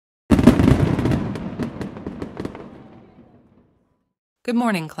Good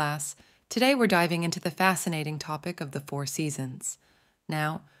morning, class. Today we're diving into the fascinating topic of the four seasons.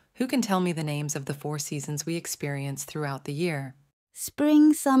 Now, who can tell me the names of the four seasons we experience throughout the year?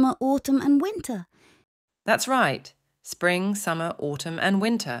 Spring, summer, autumn, and winter. That's right. Spring, summer, autumn, and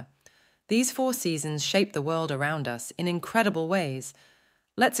winter. These four seasons shape the world around us in incredible ways.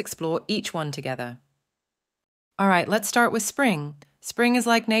 Let's explore each one together. All right, let's start with spring. Spring is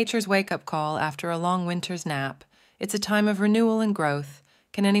like nature's wake-up call after a long winter's nap. It's a time of renewal and growth.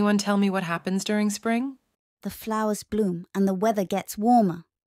 Can anyone tell me what happens during spring? The flowers bloom and the weather gets warmer.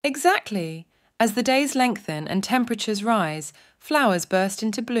 Exactly. As the days lengthen and temperatures rise, flowers burst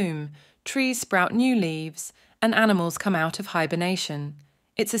into bloom, trees sprout new leaves, and animals come out of hibernation.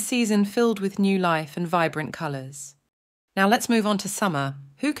 It's a season filled with new life and vibrant colours. Now let's move on to summer.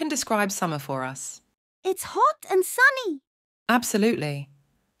 Who can describe summer for us? It's hot and sunny. Absolutely.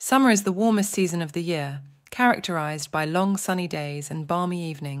 Summer is the warmest season of the year, characterised by long sunny days and balmy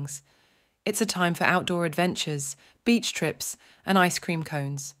evenings. It's a time for outdoor adventures, beach trips, and ice cream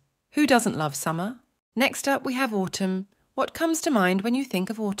cones. Who doesn't love summer? Next up, we have autumn. What comes to mind when you think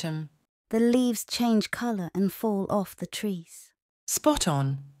of autumn? The leaves change colour and fall off the trees. Spot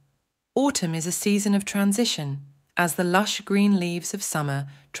on. Autumn is a season of transition, as the lush green leaves of summer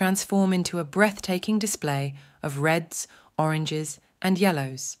transform into a breathtaking display of reds, oranges, and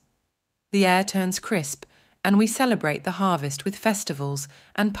yellows. The air turns crisp, and we celebrate the harvest with festivals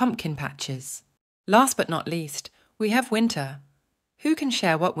and pumpkin patches. Last but not least, we have winter. Who can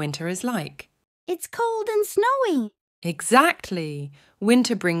share what winter is like? It's cold and snowy. Exactly!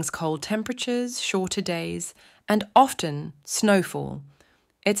 Winter brings cold temperatures, shorter days, and often snowfall.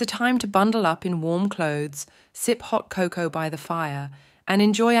 It's a time to bundle up in warm clothes, sip hot cocoa by the fire, and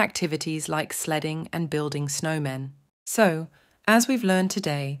enjoy activities like sledding and building snowmen. So, as we've learned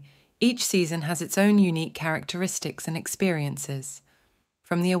today, each season has its own unique characteristics and experiences.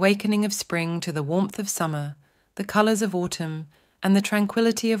 From the awakening of spring to the warmth of summer, the colours of autumn, and the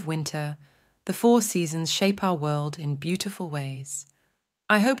tranquility of winter, the four seasons shape our world in beautiful ways.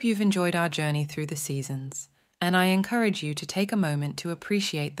 I hope you've enjoyed our journey through the seasons, and I encourage you to take a moment to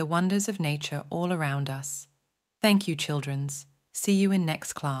appreciate the wonders of nature all around us. Thank you, childrens. See you in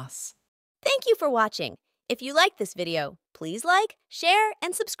next class. Thank you for watching. If you like this video, please like, share,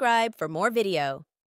 and subscribe for more video.